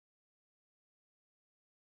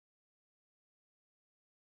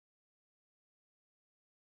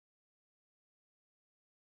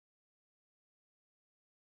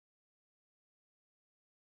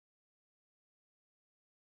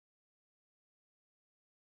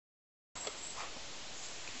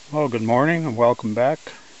Well, good morning and welcome back.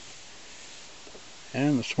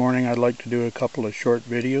 And this morning I'd like to do a couple of short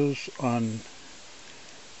videos on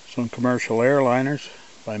some commercial airliners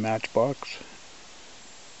by Matchbox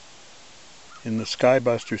in the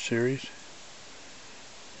Skybuster series.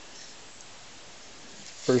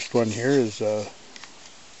 First one here is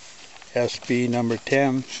SB number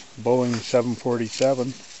 10, Boeing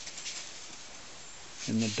 747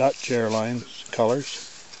 in the Dutch Airlines colors,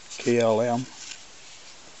 KLM.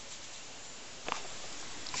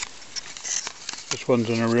 This one's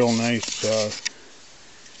in a real nice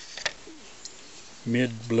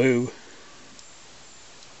mid blue.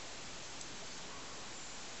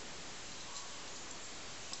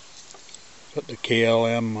 Got the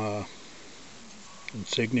KLM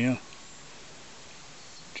insignia,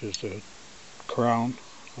 which is a crown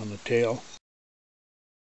on the tail.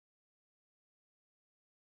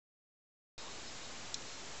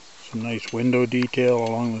 Some nice window detail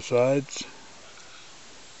along the sides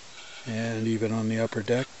and even on the upper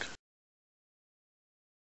deck.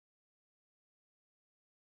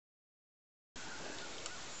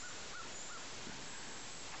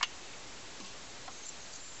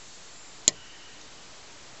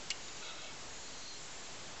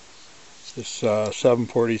 This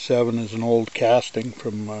 747 is an old casting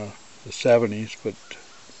from the 70s, but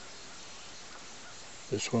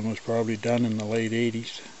this one was probably done in the late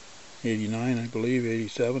 80s, 89 I believe,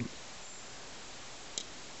 87.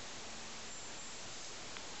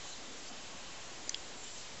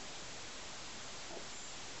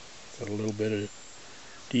 Got a little bit of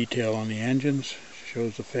detail on the engines,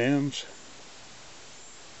 shows the fans,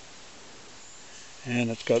 and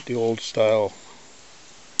it's got the old style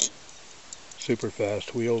super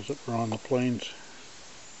fast wheels that were on the planes.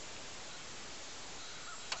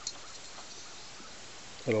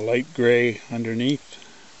 Got a light gray underneath,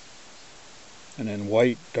 and then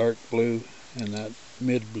white, dark blue, and that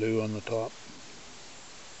mid blue on the top.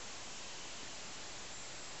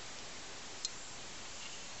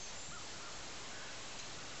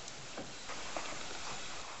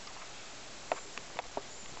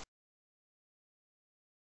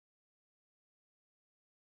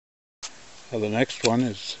 Now the next one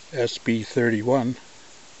is SB31,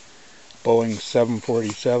 Boeing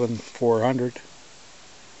 747-400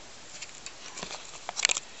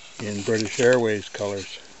 in British Airways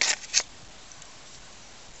colors.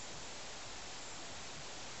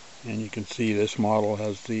 And you can see this model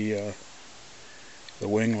has the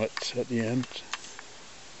winglets at the end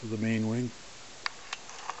of the main wing.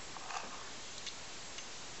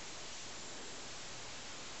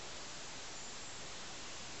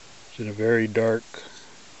 It's in a very dark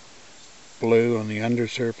blue on the under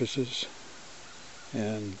surfaces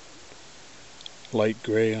and light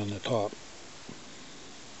gray on the top.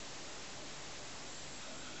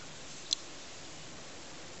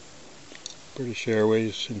 British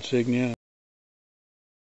Airways insignia.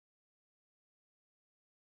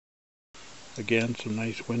 Again, some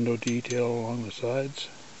nice window detail along the sides.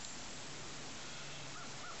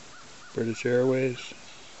 British Airways,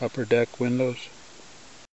 upper deck windows.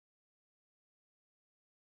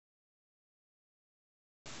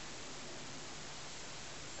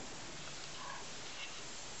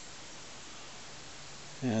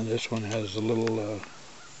 And this one has a little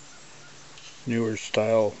newer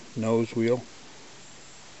style nose wheel.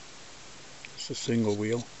 It's a single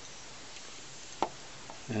wheel.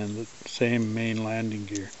 And the same main landing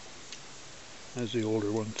gear as the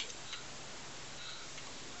older ones.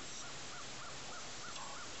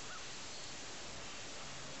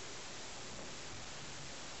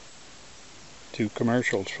 Two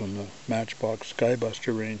commercials from the Matchbox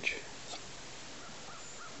Skybuster range.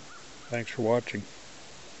 Thanks for watching.